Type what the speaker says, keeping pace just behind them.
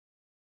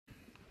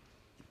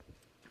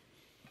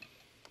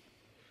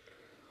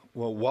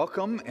Well,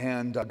 welcome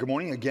and good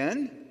morning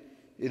again.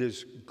 It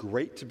is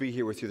great to be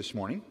here with you this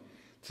morning.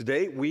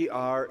 Today we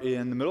are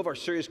in the middle of our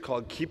series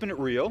called Keepin' It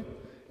Real.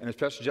 And as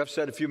Pastor Jeff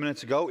said a few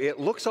minutes ago, it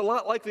looks a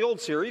lot like the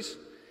old series.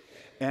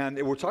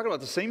 And we're talking about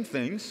the same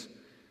things: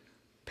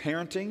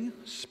 parenting,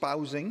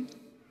 spousing,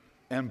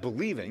 and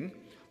believing.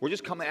 We're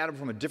just coming at them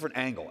from a different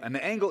angle. And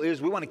the angle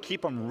is we want to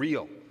keep them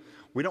real.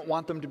 We don't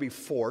want them to be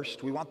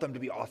forced. We want them to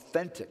be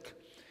authentic.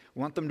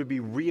 We want them to be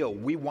real.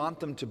 We want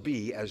them to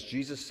be, as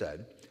Jesus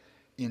said,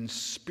 in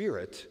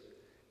spirit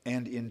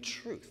and in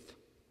truth.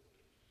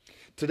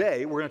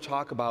 Today, we're going to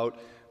talk about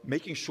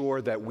making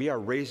sure that we are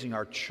raising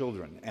our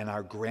children and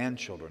our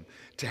grandchildren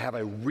to have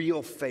a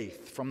real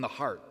faith from the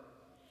heart,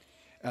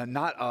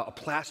 not a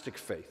plastic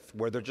faith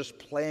where they're just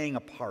playing a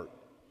part,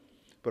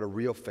 but a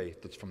real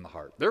faith that's from the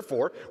heart.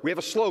 Therefore, we have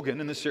a slogan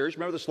in this series.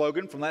 Remember the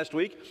slogan from last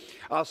week?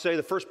 I'll say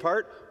the first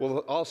part.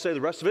 I'll say the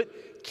rest of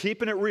it.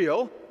 Keeping it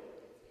real.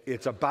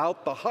 It's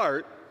about the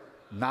heart,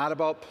 not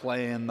about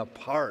playing the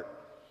part.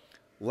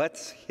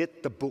 Let's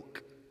hit the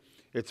book.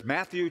 It's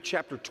Matthew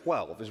chapter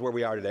 12 is where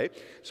we are today.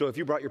 So if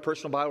you brought your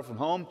personal Bible from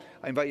home,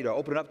 I invite you to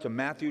open it up to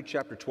Matthew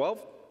chapter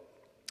 12.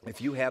 If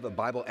you have a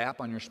Bible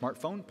app on your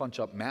smartphone, punch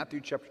up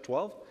Matthew chapter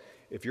 12.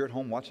 If you're at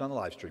home watching on the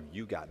live stream,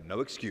 you got no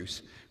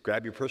excuse.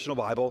 Grab your personal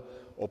Bible,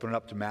 open it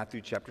up to Matthew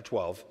chapter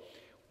 12.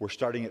 We're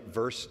starting at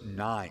verse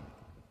 9.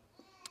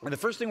 And the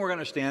first thing we're going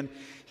to understand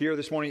here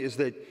this morning is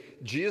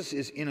that Jesus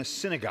is in a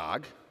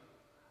synagogue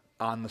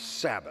on the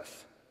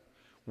Sabbath,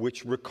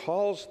 which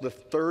recalls the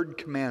third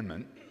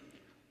commandment: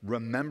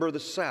 remember the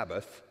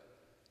Sabbath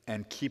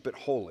and keep it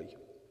holy.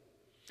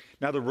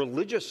 Now, the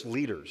religious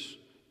leaders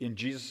in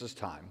Jesus'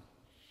 time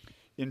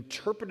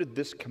interpreted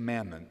this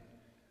commandment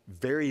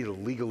very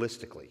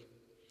legalistically,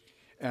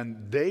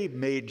 and they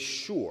made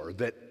sure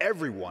that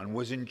everyone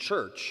was in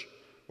church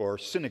or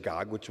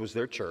synagogue, which was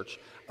their church,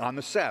 on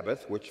the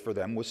Sabbath, which for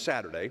them was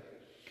Saturday.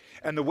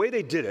 And the way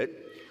they did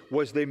it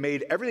was they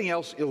made everything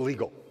else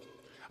illegal.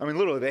 I mean,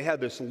 literally, they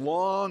had this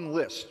long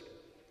list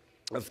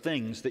of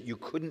things that you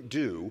couldn't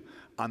do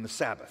on the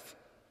Sabbath.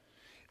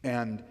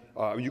 And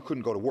you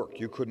couldn't go to work,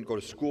 you couldn't go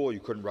to school, you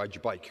couldn't ride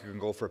your bike, you couldn't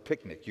go for a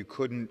picnic, you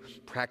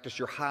couldn't practice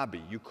your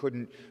hobby, you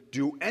couldn't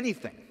do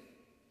anything.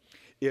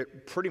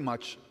 It pretty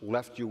much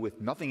left you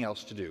with nothing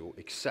else to do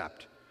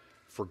except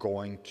for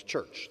going to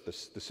church,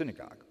 the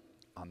synagogue,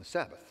 on the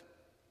Sabbath.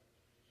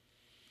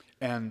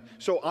 And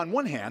so on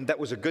one hand, that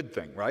was a good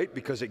thing, right?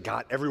 Because it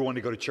got everyone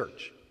to go to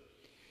church.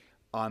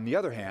 On the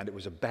other hand, it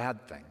was a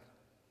bad thing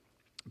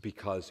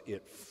because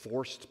it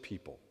forced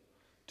people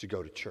to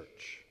go to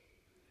church.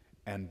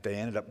 And they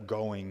ended up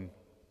going,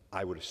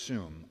 I would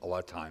assume, a lot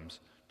of times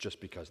just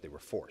because they were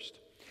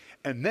forced.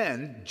 And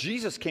then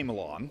Jesus came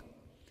along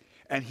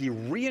and he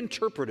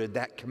reinterpreted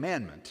that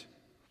commandment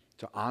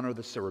to honor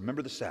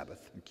remember the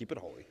Sabbath and keep it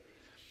holy.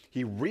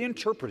 He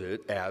reinterpreted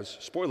it as,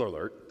 spoiler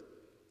alert,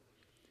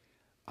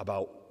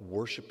 about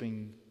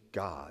worshiping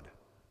God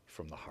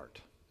from the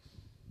heart.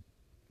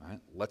 All right,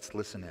 let's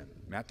listen in.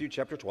 Matthew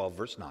chapter 12,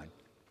 verse 9.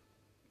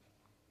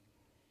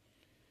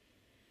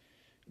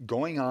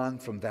 Going on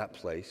from that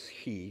place,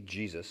 he,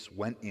 Jesus,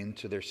 went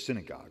into their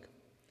synagogue.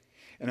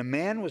 And a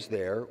man was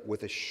there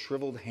with a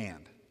shriveled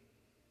hand.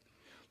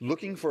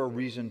 Looking for a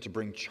reason to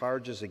bring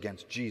charges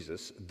against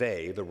Jesus,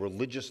 they, the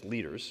religious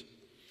leaders,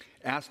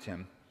 asked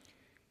him,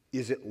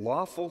 "Is it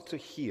lawful to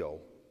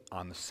heal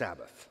on the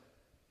Sabbath?"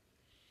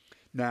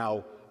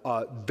 Now,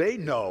 they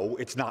know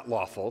it's not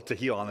lawful to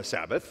heal on the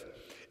Sabbath.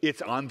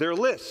 It's on their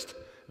list.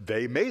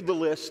 They made the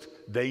list.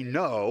 They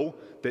know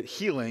that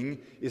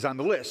healing is on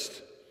the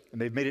list, and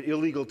they've made it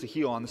illegal to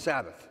heal on the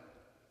Sabbath.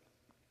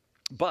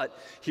 But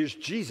here's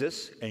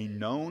Jesus, a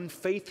known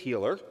faith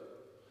healer,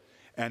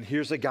 and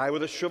here's a guy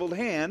with a shriveled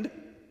hand.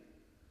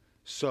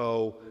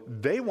 So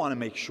they want to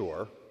make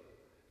sure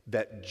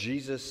that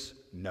Jesus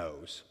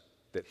knows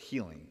that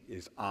healing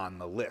is on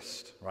the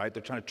list, right?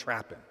 They're trying to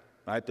trap him,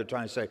 right? They're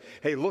trying to say,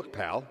 hey, look,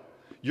 pal,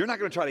 you're not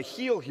going to try to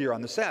heal here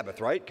on the Sabbath,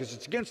 right? Because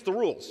it's against the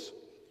rules.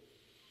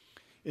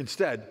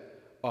 Instead,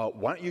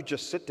 why don't you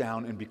just sit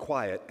down and be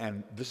quiet,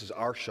 and this is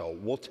our show.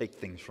 We'll take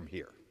things from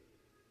here.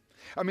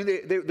 I mean,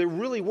 they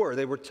really were.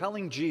 They were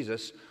telling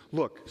Jesus,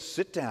 look,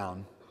 sit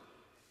down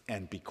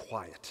and be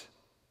quiet.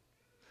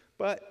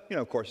 But,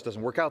 of course, it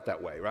doesn't work out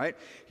that way, right?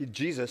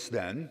 Jesus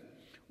then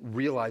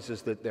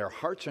realizes that their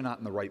hearts are not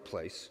in the right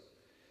place,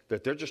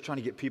 that they're just trying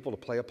to get people to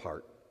play a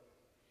part.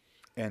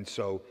 And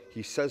so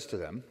he says to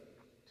them,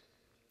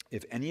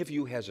 if any of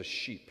you has a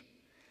sheep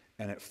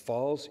and it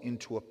falls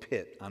into a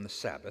pit on the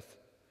Sabbath,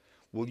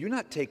 will you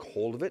not take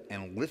hold of it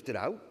and lift it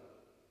out?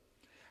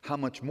 How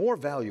much more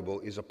valuable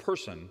is a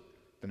person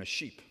than a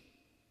sheep?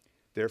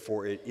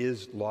 Therefore, it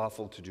is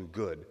lawful to do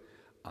good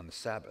on the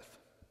Sabbath.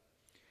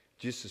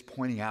 Jesus is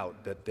pointing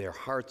out that their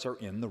hearts are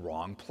in the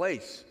wrong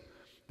place,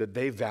 that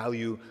they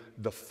value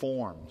the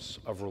forms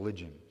of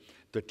religion,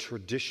 the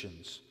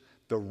traditions,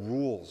 the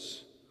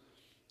rules,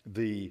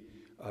 the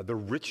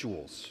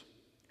rituals,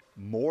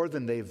 more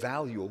than they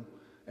value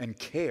and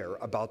care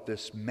about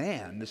this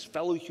man, this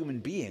fellow human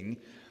being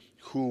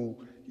who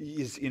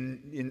is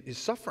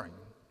suffering.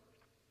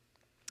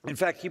 In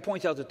fact, he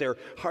points out that their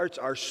hearts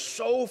are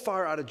so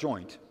far out of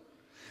joint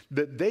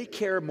that they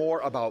care more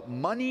about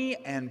money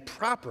and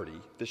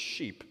property, the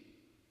sheep,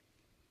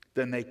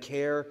 than they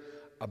care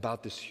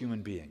about this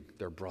human being,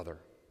 their brother.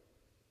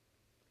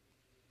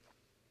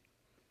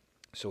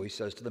 So he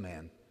says to the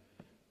man,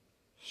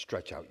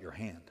 "Stretch out your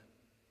hand."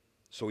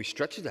 So he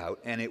stretched it out,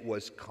 and it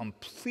was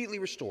completely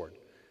restored,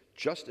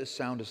 just as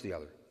sound as the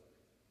other.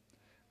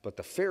 But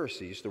the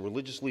Pharisees, the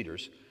religious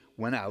leaders,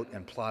 went out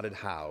and plotted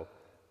how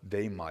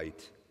they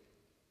might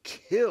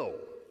kill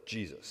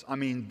Jesus. I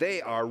mean,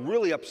 they are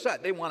really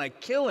upset. They want to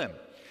kill him.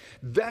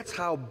 That's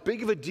how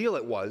big of a deal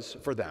it was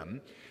for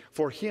them,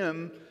 for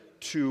him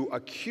to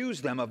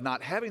accuse them of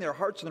not having their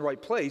hearts in the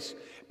right place.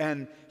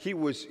 And he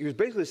was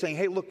basically saying,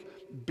 hey, look,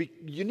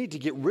 you need to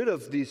get rid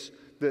of these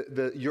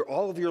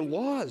all of your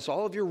laws,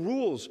 all of your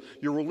rules,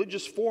 your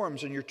religious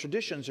forms and your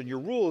traditions and your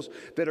rules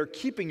that are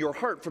keeping your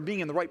heart from being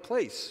in the right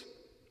place.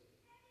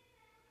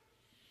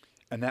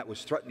 And that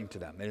was threatening to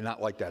them. They did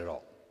not like that at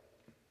all.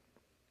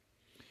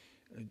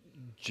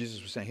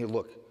 Jesus was saying, hey,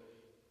 look,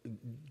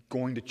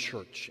 going to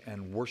church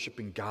and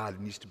worshiping God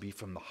needs to be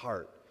from the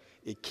heart.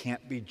 It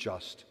can't be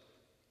just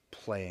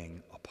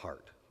playing a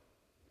part,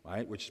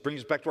 right? Which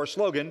brings us back to our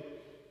slogan,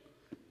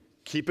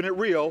 keeping it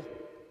real.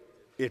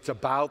 It's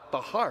about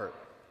the heart,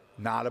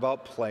 not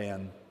about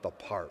playing the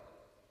part.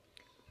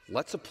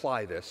 Let's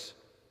apply this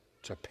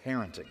to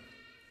parenting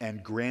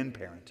and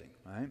grandparenting,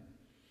 right?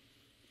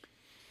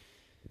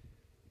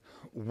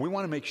 We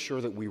want to make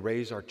sure that we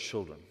raise our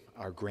children,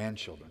 our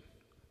grandchildren,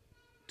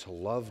 to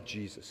love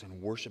Jesus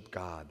and worship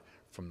God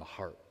from the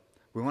heart.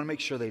 We want to make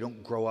sure they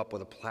don't grow up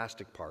with a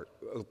plastic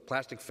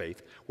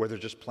faith where they're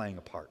just playing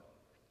a part.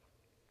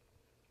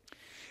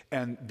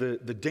 And the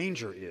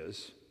danger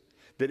is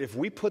that if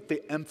we put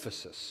the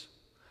emphasis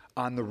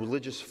on the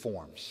religious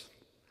forms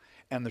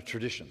and the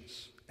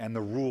traditions and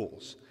the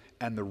rules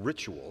and the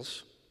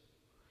rituals,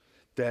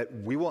 that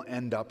we will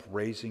end up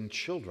raising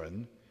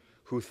children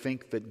who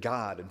think that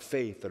God and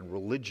faith and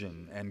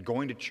religion and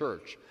going to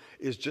church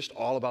is just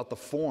all about the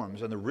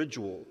forms and the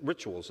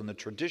rituals and the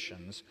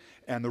traditions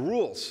and the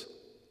rules.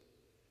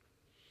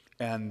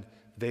 And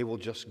they will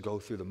just go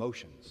through the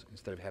motions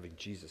instead of having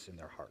Jesus in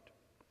their heart.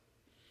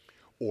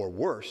 Or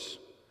worse,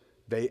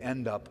 they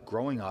end up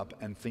growing up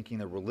and thinking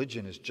that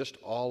religion is just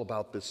all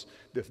about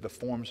the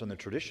forms and the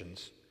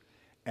traditions,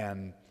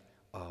 and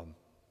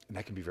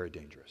that can be very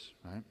dangerous,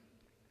 right?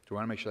 So we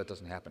want to make sure that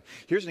doesn't happen.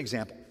 Here's an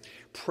example.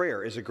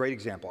 Prayer is a great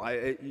example.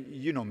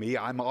 You know me,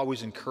 I'm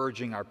always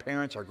encouraging our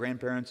parents, our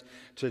grandparents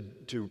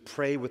to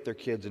pray with their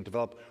kids and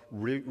develop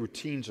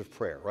routines of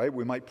prayer, right?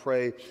 We might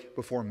pray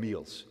before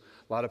meals.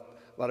 A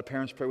lot of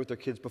parents pray with their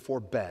kids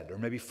before bed, or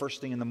maybe first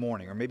thing in the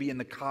morning, or maybe in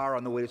the car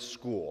on the way to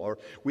school. Or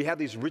we have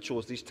these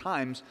rituals, these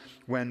times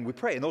when we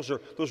pray. And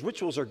those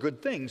rituals are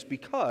good things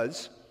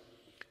because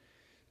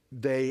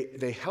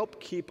they help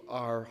keep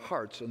our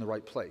hearts in the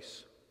right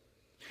place.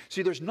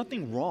 See, there's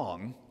nothing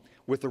wrong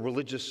with the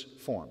religious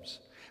forms.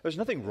 There's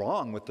nothing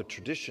wrong with the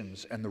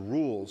traditions and the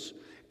rules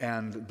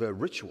and the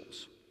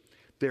rituals.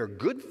 They're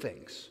good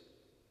things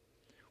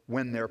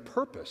when their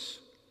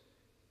purpose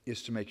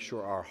is to make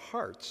sure our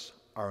hearts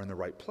are in the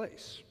right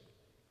place.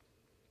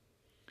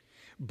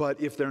 But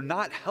if they're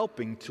not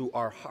helping to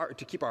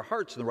keep our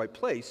hearts in the right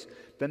place,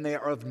 then they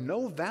are of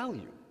no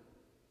value.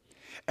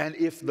 And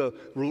if the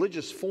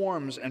religious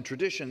forms and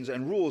traditions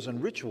and rules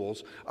and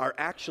rituals are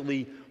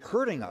actually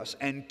hurting us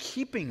and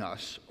keeping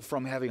us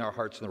from having our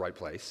hearts in the right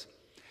place,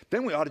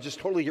 then we ought to just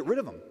totally get rid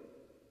of them.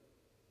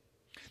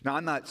 Now,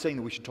 I'm not saying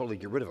that we should totally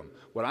get rid of them.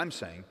 What I'm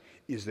saying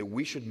is that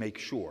we should make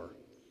sure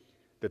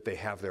that they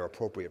have their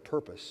appropriate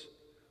purpose,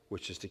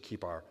 which is to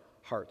keep our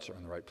hearts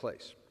in the right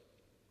place.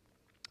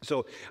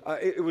 So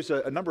it was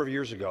a number of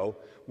years ago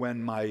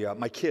when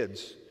my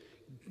kids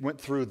went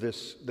through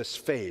this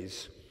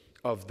phase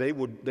of they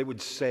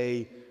would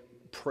say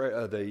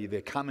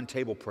the common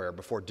table prayer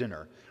before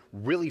dinner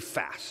really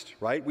fast,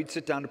 right? We'd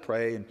sit down to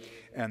pray,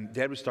 and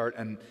Dad would start,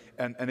 and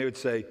they would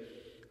say,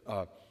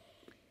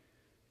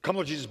 "Come,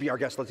 Lord Jesus, be our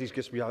guest. Let these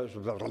gifts be ours,"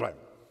 blah, blah, blah,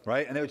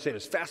 right? And they would say it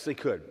as fast as they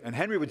could. And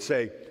Henry would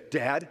say,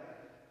 "Dad,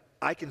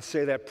 I can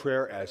say that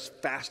prayer as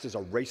fast as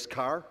a race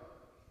car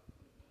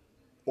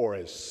or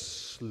as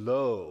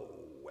slow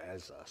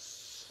as a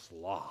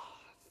sloth,"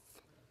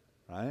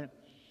 right?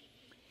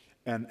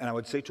 And I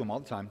would say to him all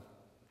the time,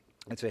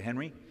 I'd say,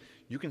 "Henry,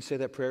 you can say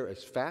that prayer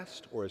as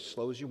fast or as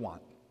slow as you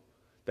want.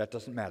 That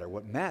doesn't matter.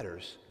 What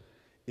matters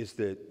is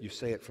that you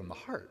say it from the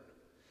heart,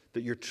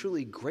 that you're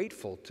truly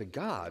grateful to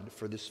God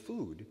for this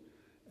food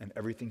and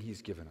everything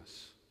He's given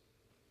us."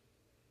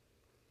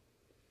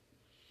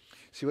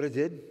 See what I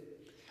did?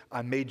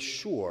 I made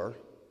sure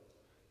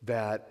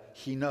that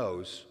he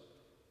knows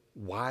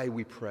why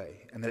we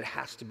pray and that it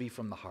has to be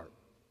from the heart.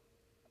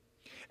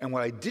 And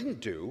what I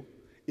didn't do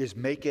is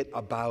make it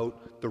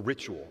about the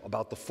ritual,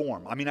 about the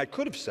form. I mean, I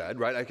could have said,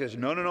 right? I could have said,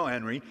 no,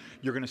 Henry,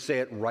 you're going to say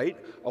it right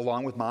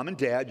along with Mom and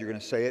Dad. You're going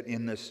to say it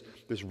in this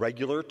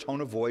regular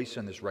tone of voice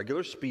and this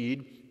regular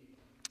speed,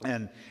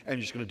 and you're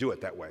just going to do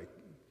it that way.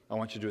 I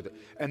want you to do it.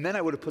 And then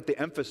I would have put the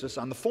emphasis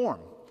on the form.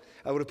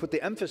 I would have put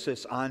the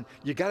emphasis on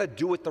you got to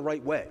do it the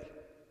right way.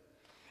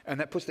 And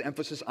that puts the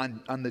emphasis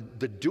on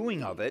the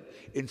doing of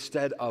it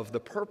instead of the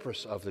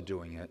purpose of the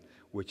doing it,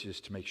 which is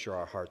to make sure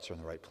our hearts are in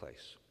the right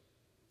place.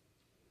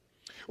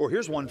 Or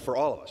here's one for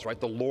all of us, right?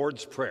 The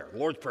Lord's Prayer. The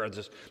Lord's Prayer is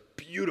this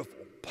beautiful,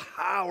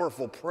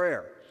 powerful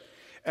prayer.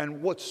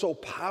 And what's so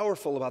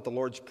powerful about the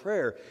Lord's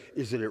Prayer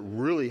is that it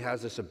really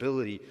has this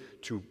ability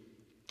to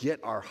get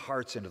our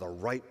hearts into the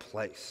right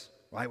place,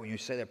 right? When you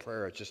say that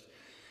prayer, it just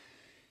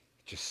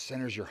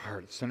centers your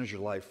heart, it centers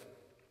your life.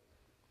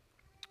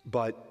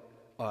 But,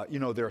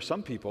 there are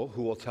some people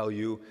who will tell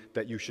you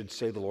that you should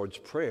say the Lord's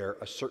Prayer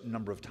a certain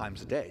number of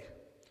times a day,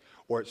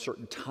 or at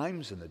certain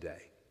times in the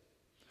day.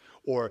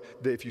 Or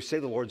that if you say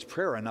the Lord's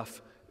Prayer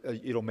enough,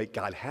 it'll make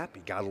God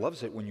happy. God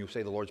loves it when you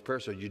say the Lord's Prayer,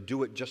 so you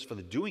do it just for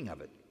the doing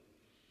of it.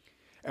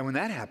 And when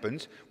that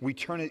happens, we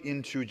turn it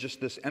into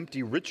just this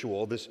empty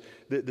ritual, this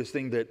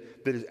thing that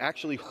is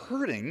actually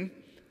hurting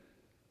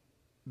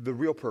the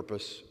real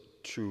purpose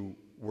to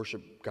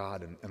worship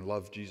God and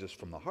love Jesus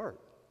from the heart.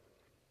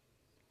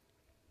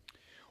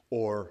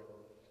 Or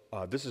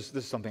this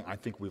is something I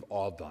think we've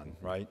all done,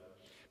 right?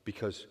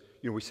 Because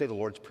we say the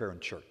Lord's Prayer in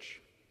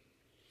church.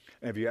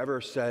 And have you ever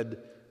said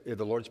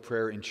the Lord's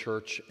Prayer in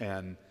church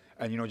and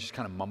just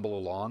kind of mumble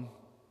along?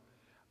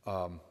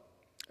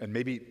 And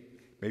maybe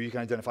you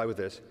can identify with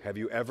this. Have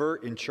you ever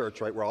in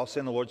church, right, we're all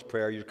saying the Lord's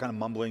Prayer, you're kind of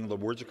mumbling, the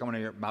words are coming out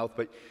of your mouth,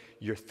 but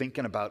you're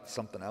thinking about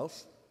something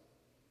else?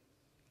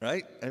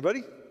 Right?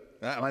 Anybody?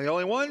 Am I the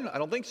only one? I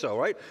don't think so,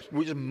 right?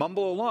 We just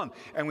mumble along.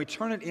 And we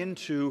turn it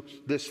into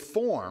this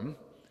form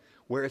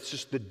where it's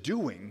just the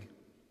doing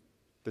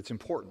that's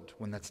important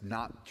when that's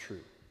not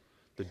true.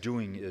 The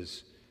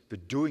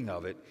doing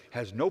of it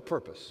has no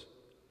purpose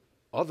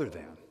other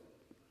than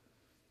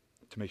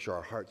to make sure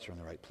our hearts are in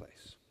the right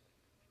place.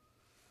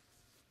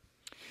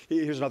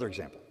 Here's another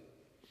example.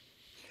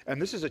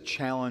 And this is a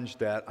challenge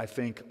that I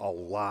think a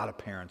lot of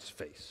parents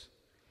face.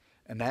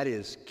 And that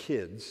is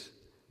kids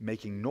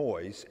making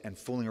noise and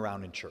fooling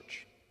around in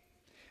church.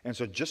 And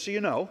so just so you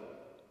know,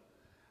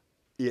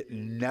 it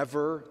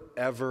never,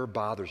 ever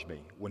bothers me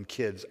when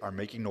kids are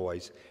making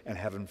noise and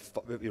having,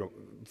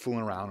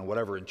 fooling around and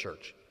whatever in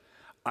church.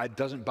 It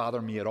doesn't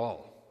bother me at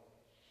all.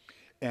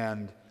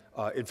 And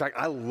in fact,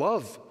 I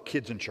love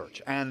kids in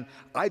church. And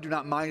I do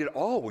not mind at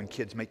all when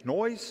kids make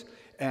noise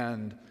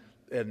and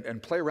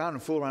play around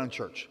and fool around in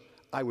church.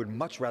 I would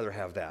much rather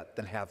have that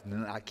than have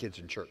not kids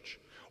in church.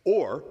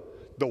 Or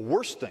the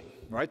worst thing,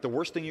 right? The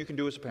worst thing you can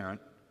do as a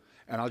parent,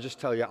 and I'll just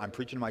tell you, I'm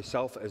preaching to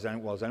myself as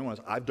well as anyone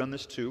else. I've done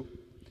this too.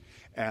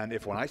 And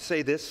if when I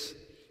say this,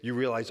 you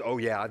realize, oh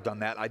yeah, I've done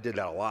that. I did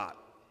that a lot.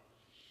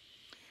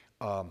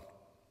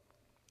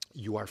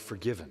 You are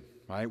forgiven,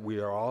 right? We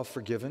are all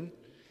forgiven,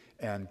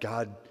 and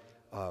God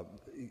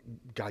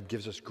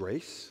gives us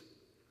grace,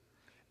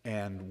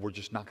 and we're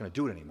just not going to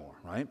do it anymore,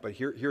 right? But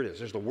here it is.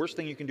 There's the worst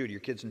thing you can do to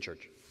your kids in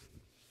church.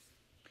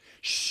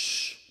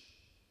 Shh.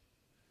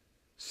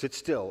 Sit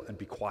still and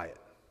be quiet.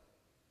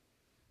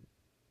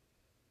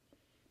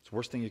 It's the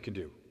worst thing you can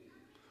do.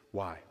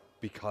 Why?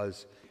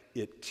 Because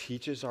it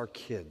teaches our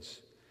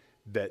kids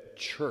that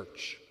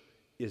church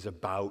is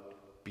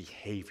about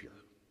behavior.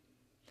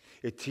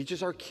 It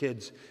teaches our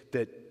kids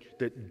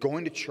that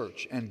going to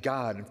church and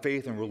God and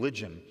faith and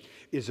religion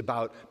is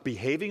about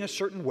behaving a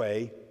certain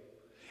way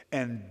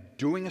and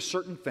doing a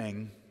certain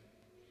thing,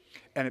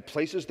 and it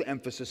places the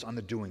emphasis on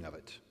the doing of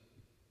it.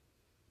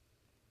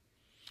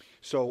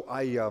 So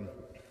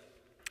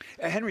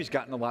Henry's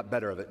gotten a lot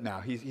better of it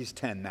now. He's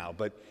 10 now,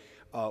 but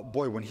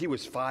boy, when he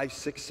was 5,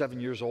 6, 7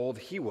 years old,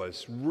 he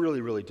was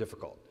really, really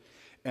difficult.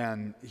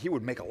 And he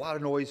would make a lot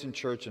of noise in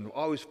church and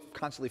always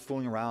constantly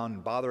fooling around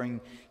and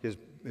bothering his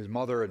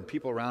mother and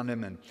people around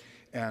him,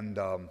 and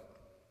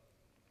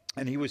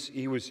he was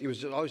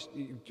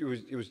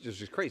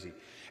just crazy.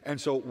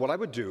 And so what I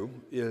would do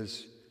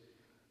is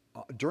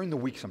during the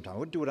week sometime, I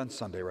wouldn't do it on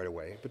Sunday right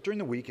away, but during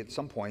the week at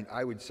some point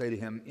I would say to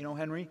him,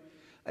 Henry,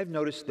 I've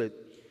noticed that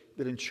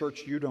in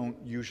church you don't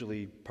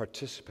usually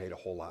participate a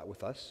whole lot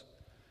with us.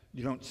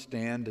 You don't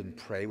stand and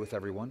pray with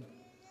everyone.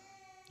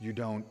 You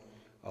don't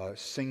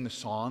sing the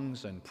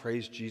songs and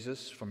praise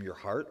Jesus from your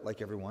heart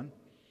like everyone.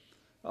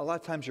 A lot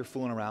of times you're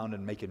fooling around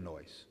and making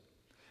noise.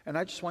 And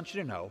I just want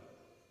you to know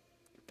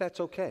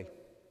that's okay.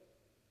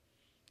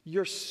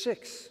 You're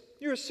 6.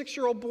 You're a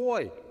 6-year-old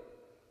boy.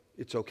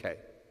 It's okay.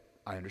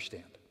 I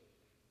understand.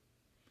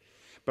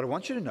 But I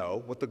want you to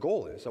know what the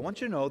goal is. I want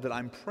you to know that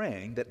I'm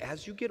praying that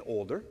as you get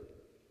older,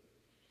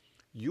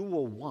 you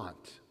will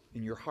want,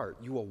 in your heart,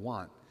 you will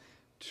want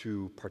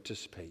to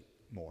participate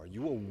more.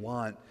 You will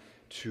want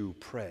to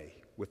pray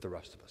with the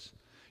rest of us.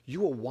 You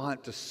will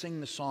want to sing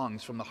the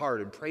songs from the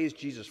heart and praise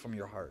Jesus from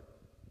your heart.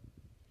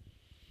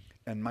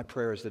 And my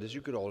prayer is that as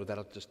you get older,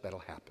 that'll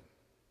happen.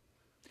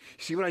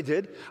 See what I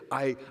did?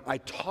 I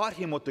taught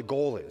him what the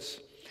goal is.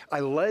 I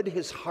led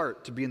his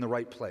heart to be in the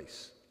right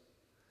place.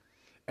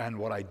 And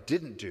what I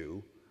didn't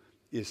do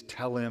is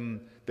tell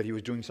him that he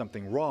was doing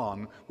something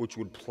wrong, which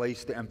would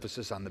place the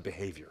emphasis on the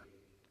behavior.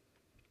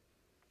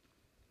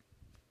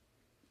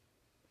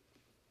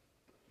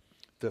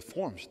 the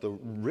forms, the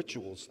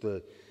rituals,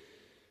 the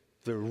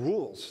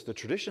rules, the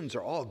traditions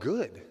are all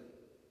good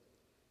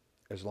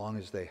as long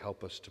as they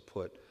help us to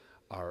put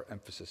our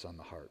emphasis on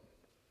the heart.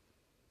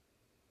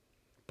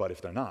 But if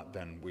they're not,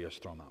 then we are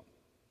thrown out.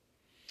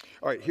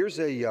 All right, here's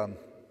one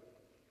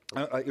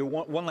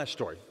last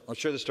story. I'll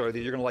share this story with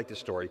you. You're going to like this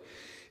story.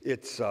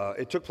 It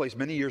took place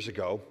many years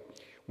ago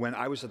when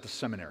I was at the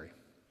seminary.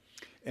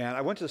 And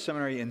I went to the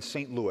seminary in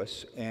St.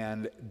 Louis,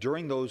 and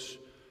during those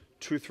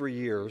 2-3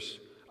 years,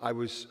 I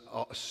was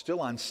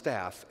still on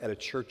staff at a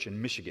church in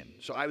Michigan.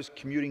 So I was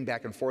commuting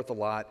back and forth a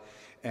lot,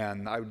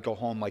 and I would go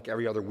home like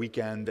every other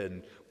weekend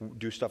and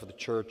do stuff at the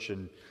church,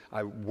 and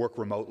I work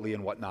remotely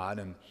and whatnot.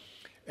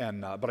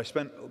 But I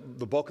spent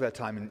the bulk of that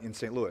time in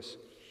St. Louis.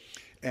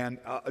 And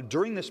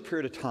during this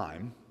period of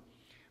time,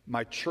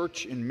 my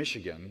church in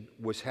Michigan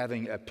was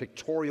having a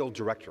pictorial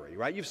directory,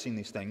 right? You've seen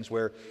these things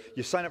where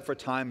you sign up for a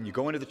time, and you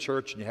go into the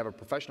church, and you have a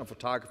professional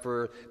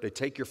photographer, they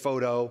take your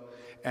photo,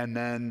 and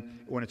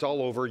then when it's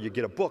all over, you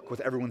get a book with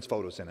everyone's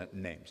photos in it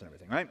and names and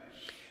everything, right?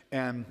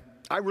 And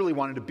I really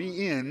wanted to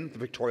be in the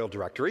pictorial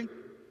directory.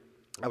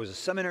 I was a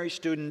seminary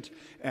student,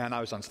 and I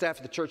was on staff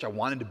at the church. I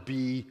wanted to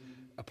be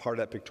a part of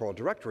that pictorial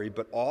directory,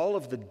 but all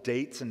of the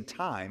dates and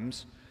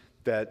times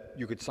that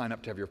you could sign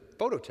up to have your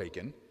photo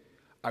taken,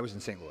 I was in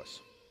St. Louis.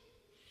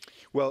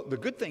 Well, the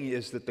good thing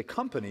is that the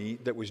company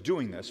that was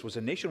doing this was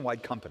a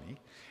nationwide company,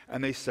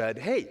 and they said,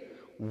 hey,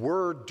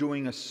 we're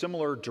doing a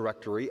similar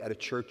directory at a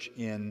church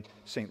in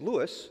St.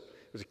 Louis.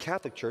 It was a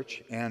Catholic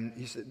church, and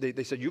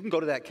they said, you can go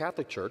to that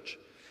Catholic church,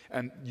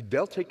 and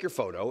they'll take your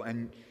photo,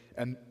 and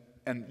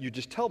you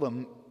just tell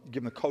them,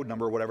 give them the code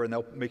number or whatever, and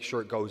they'll make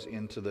sure it goes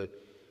into the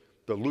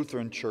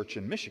Lutheran church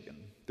in Michigan,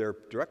 their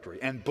directory.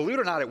 And believe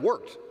it or not, it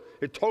worked.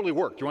 It totally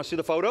worked. You want to see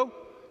the photo?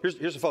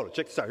 Here's a photo.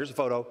 Check this out. Here's a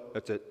photo.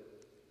 That's it.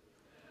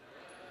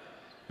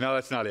 No,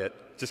 that's not it.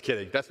 Just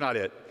kidding. That's not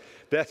it.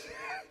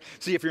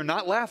 See, if you're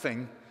not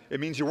laughing,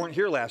 it means you weren't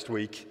here last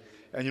week,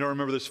 and you don't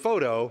remember this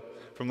photo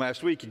from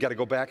last week. You got to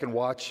go back and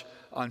watch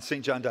on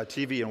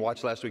stjohn.tv and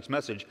watch last week's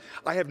message.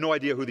 I have no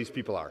idea who these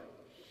people are.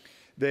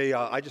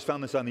 I just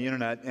found this on the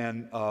internet,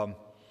 and I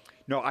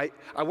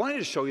wanted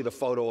to show you the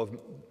photo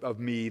of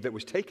me that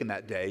was taken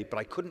that day, but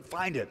I couldn't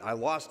find it. I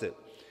lost it,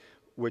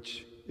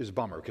 which is a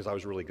bummer because I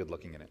was really good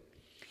looking in it.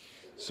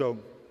 So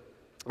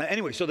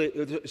anyway, so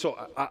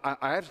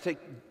I have to take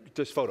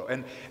this photo.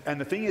 And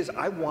the thing is,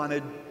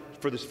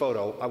 for this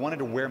photo, I wanted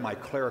to wear my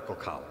clerical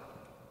collar,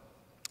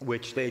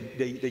 which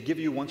they give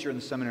you once you're in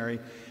the seminary.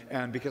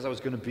 And because I was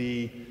going to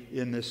be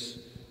in this,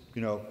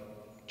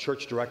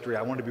 church directory,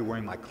 I wanted to be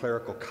wearing my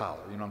clerical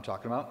collar. You know what I'm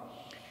talking about?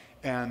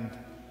 And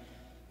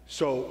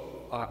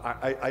so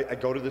I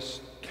go to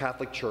this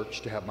Catholic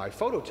church to have my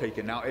photo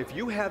taken. Now, if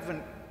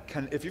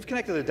you've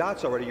connected the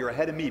dots already, you're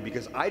ahead of me,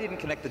 because I didn't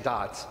connect the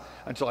dots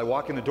until I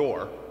walk in the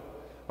door,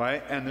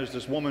 right? And there's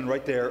this woman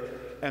right there,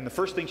 and the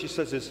first thing she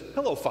says is,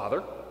 "Hello,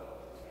 Father."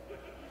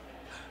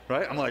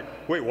 Right? I'm like,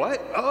 wait,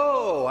 what?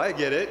 Oh, I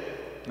get it.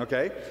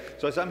 Okay.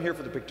 So I said, I'm here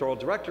for the pictorial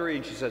directory,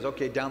 and she says,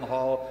 okay, down the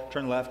hall,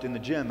 turn left in the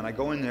gym. And I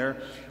go in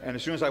there, and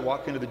as soon as I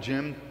walk into the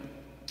gym,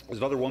 there's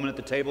another woman at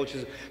the table, and she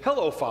says,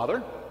 "Hello, Father."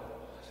 And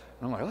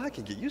I'm like, I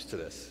can get used to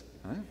this.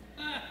 Right?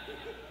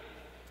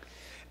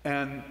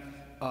 And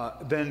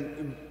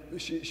then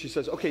she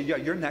says, okay, yeah,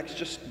 you're next,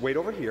 just wait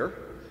over here,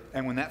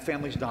 and when that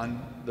family's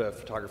done, the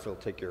photographer will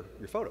take your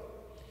photo.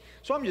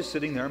 So I'm just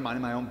sitting there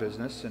minding my own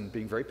business and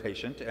being very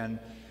patient, and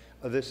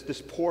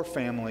this poor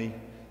family,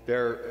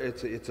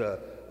 it's a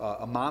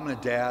mom and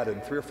a dad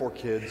and 3 or 4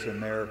 kids,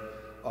 and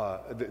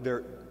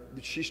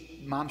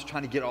mom's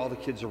trying to get all the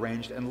kids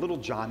arranged, and little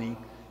Johnny,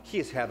 he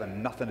is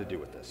having nothing to do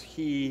with this.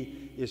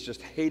 He is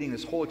just hating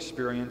this whole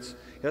experience.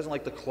 He doesn't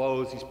like the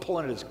clothes. He's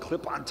pulling at his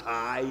clip-on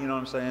tie, you know what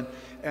I'm saying?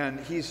 And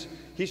he's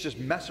just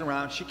messing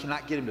around. She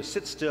cannot get him to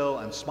sit still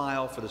and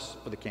smile for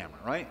the camera,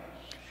 right?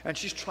 And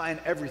she's trying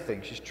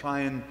everything. She's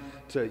trying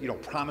to,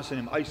 promising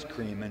him ice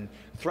cream and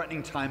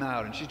threatening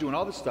timeout, and she's doing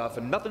all this stuff,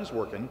 and nothing's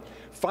working.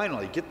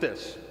 Finally, get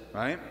this,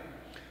 right?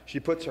 She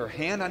puts her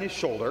hand on his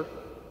shoulder.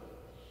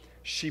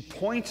 She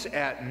points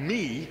at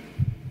me,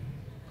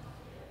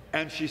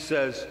 and she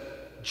says,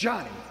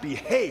 "Johnny,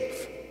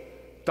 behave.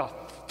 The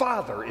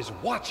Father is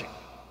watching."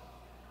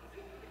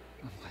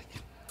 I'm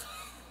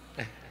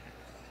like,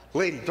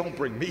 lady, don't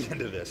bring me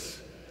into this.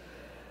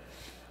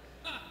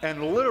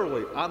 And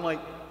literally, I'm like,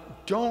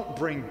 don't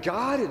bring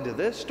God into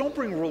this. Don't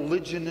bring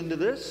religion into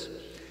this.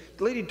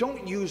 Lady,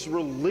 don't use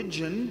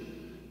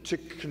religion to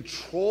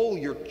control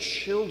your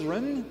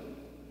children.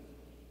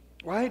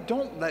 Right?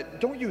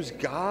 Don't use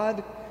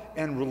God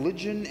and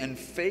religion and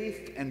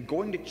faith and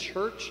going to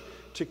church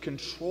to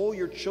control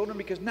your children,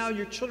 because now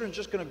your children are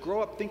just going to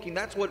grow up thinking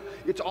that's what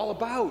it's all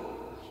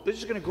about. They're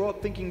just going to grow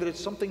up thinking that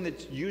it's something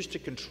that's used to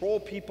control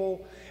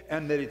people,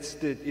 and that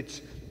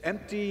it's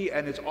empty,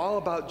 and it's all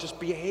about just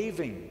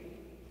behaving.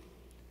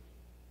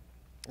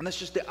 And that's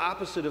just the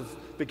opposite of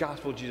the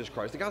gospel of Jesus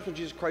Christ. The gospel of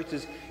Jesus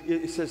Christ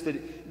says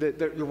that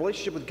your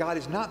relationship with God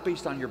is not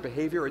based on your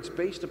behavior. It's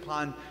based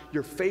upon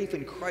your faith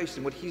in Christ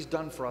and what He's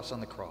done for us on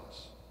the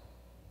cross.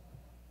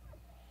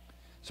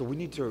 So we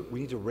need to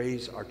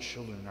raise our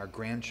children and our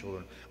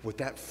grandchildren with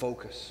that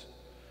focus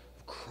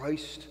of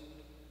Christ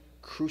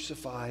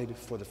crucified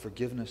for the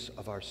forgiveness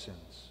of our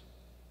sins.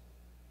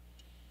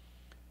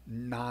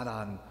 Not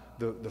on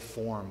the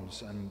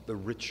forms and the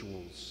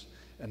rituals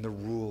and the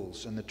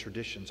rules and the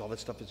traditions. All that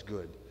stuff is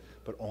good,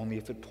 but only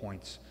if it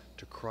points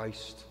to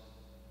Christ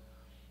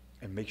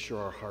and make sure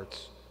our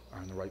hearts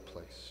are in the right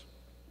place.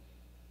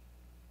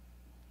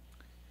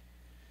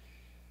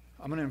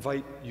 I'm going to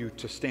invite you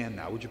to stand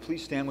now. Would you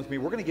please stand with me?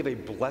 We're going to give a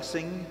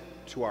blessing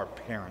to our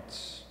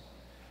parents,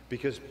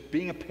 because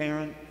being a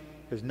parent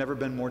has never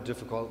been more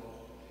difficult,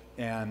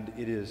 and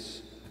it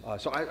is.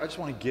 So I just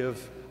want to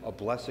give a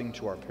blessing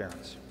to our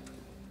parents.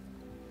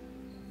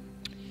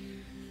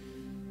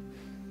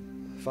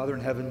 Father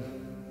in heaven,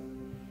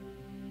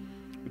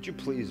 would you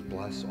please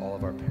bless all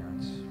of our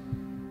parents,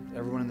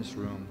 everyone in this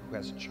room who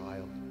has a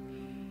child.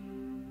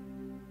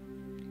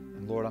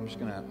 And Lord, I'm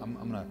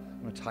gonna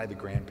tie the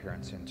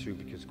grandparents in too,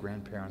 because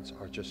grandparents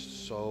are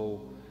just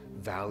so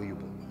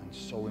valuable and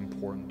so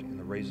important in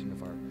the raising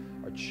of our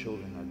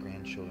children, our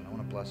grandchildren. I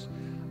want to bless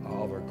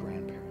all of our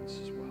grandparents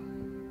as well.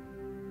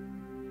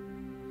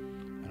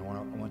 And I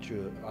want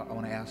to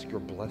ask your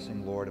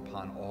blessing, Lord,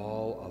 upon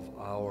all of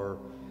our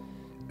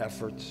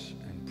efforts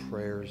and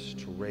prayers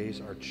to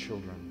raise our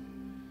children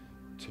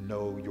to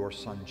know your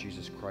Son,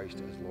 Jesus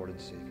Christ, as Lord and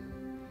Savior,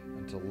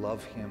 and to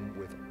love him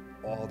with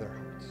all their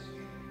hearts.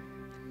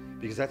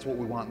 Because that's what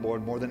we want,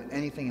 Lord, more than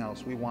anything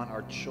else. We want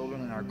our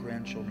children and our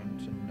grandchildren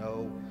to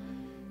know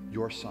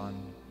your Son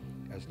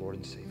as Lord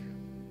and Savior,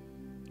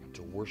 and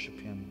to worship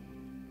him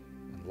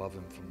and love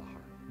him from the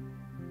heart.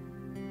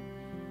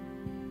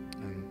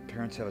 And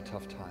parents have a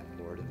tough time,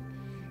 Lord.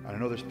 And I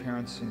know there's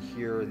parents in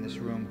here in this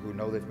room who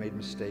know they've made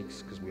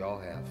mistakes, because we all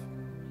have.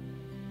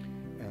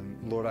 And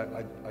Lord,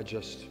 I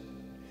just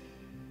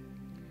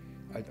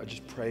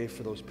pray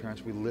for those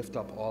parents. We lift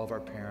up all of our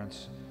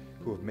parents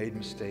who have made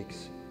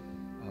mistakes,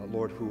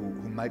 Lord, who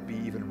might be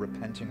even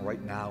repenting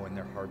right now in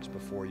their hearts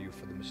before you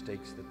for the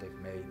mistakes that they've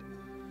made.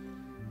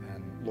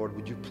 And Lord,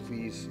 would you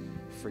please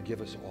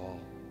forgive us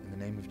all in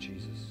the name of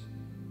Jesus.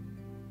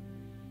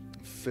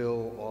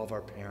 Fill all of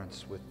our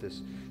parents with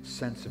this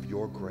sense of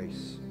your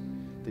grace,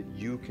 that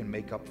you can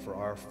make up for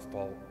our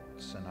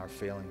faults and our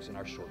failings and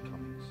our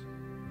shortcomings,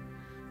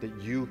 that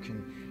you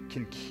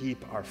can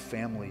keep our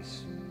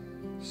families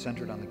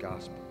centered on the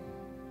gospel,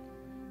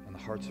 and the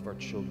hearts of our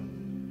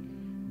children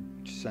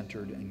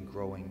centered and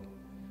growing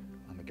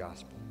on the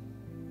gospel.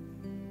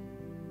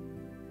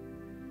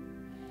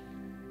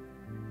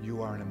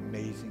 You are an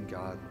amazing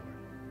God, Lord,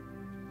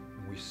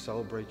 and we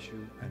celebrate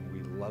you and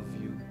we love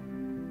you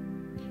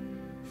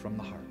from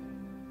the heart.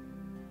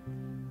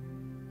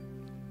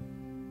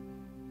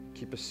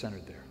 Keep us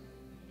centered there.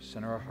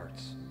 Center our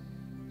hearts.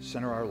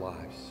 Center our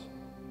lives.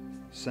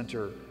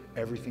 Center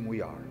everything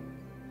we are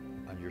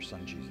on your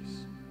Son,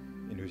 Jesus,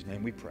 in whose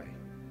name we pray.